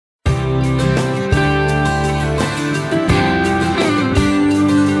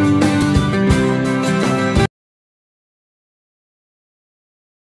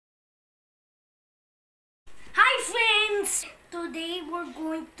we're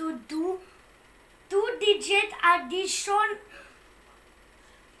going to do two-digit addition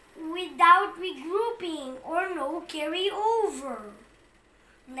without regrouping or no carryover.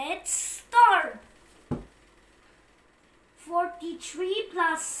 Let's start. 43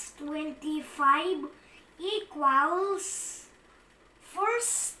 plus 25 equals,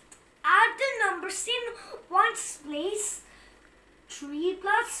 first add the numbers in ones place. 3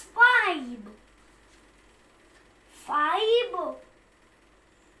 plus 5. 5,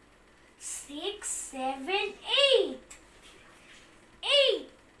 6, 7, 8. 8.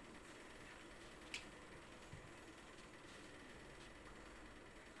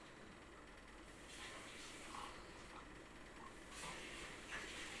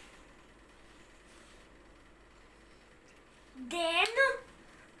 Then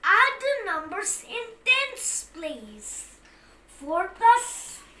add the numbers in tens place. 4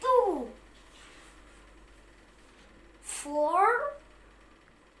 plus 2. 4,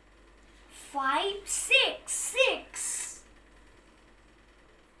 5, 6. 6.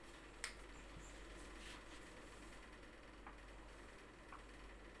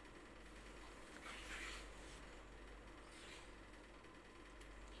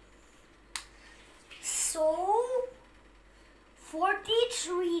 So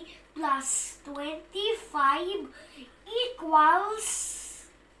 43 plus 25 equals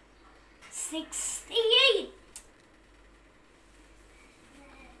 68.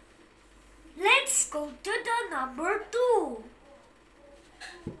 Let's go to the number 2.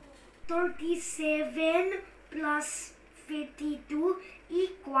 37 plus 52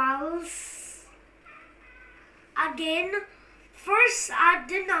 equals, again, first add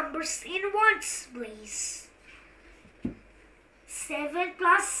the numbers in ones place. 7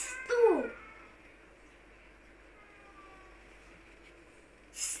 plus 2.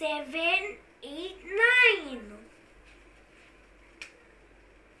 7, 8, 9.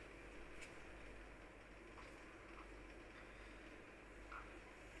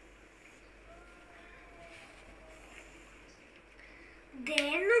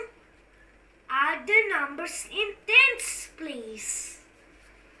 Then add the numbers in tens place.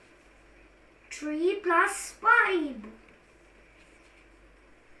 3 plus 5.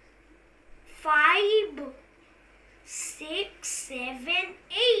 5, 6, 7,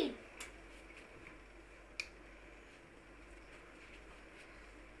 8.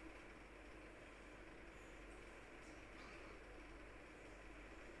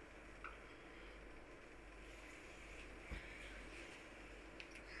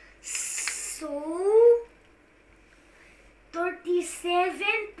 So 37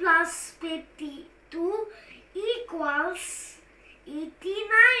 plus 52 equals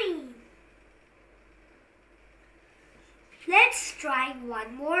 89. Let's try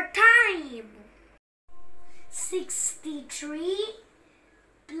one more time. 63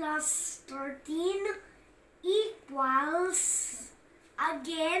 plus 13 equals,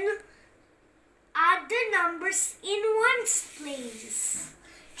 again, add the numbers in ones place.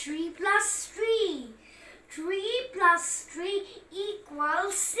 3 plus 3. 3 plus 3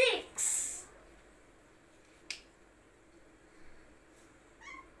 equals 6.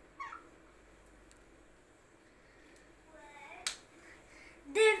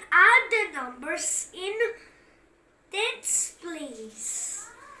 Then add the numbers in tens place.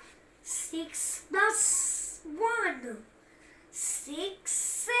 6 plus 1. 6,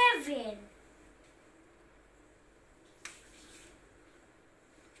 7.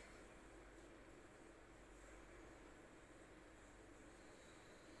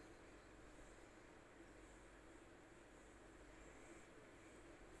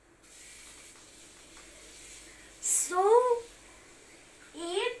 So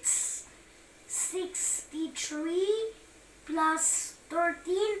it's 63 plus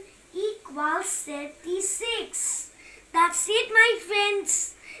 13 equals 36. That's it, my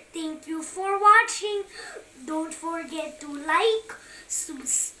friends. Thank you for watching. Don't forget to like,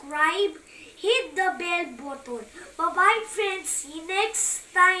 subscribe, hit the bell button. Bye-bye, friends. See you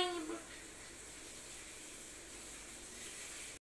next time.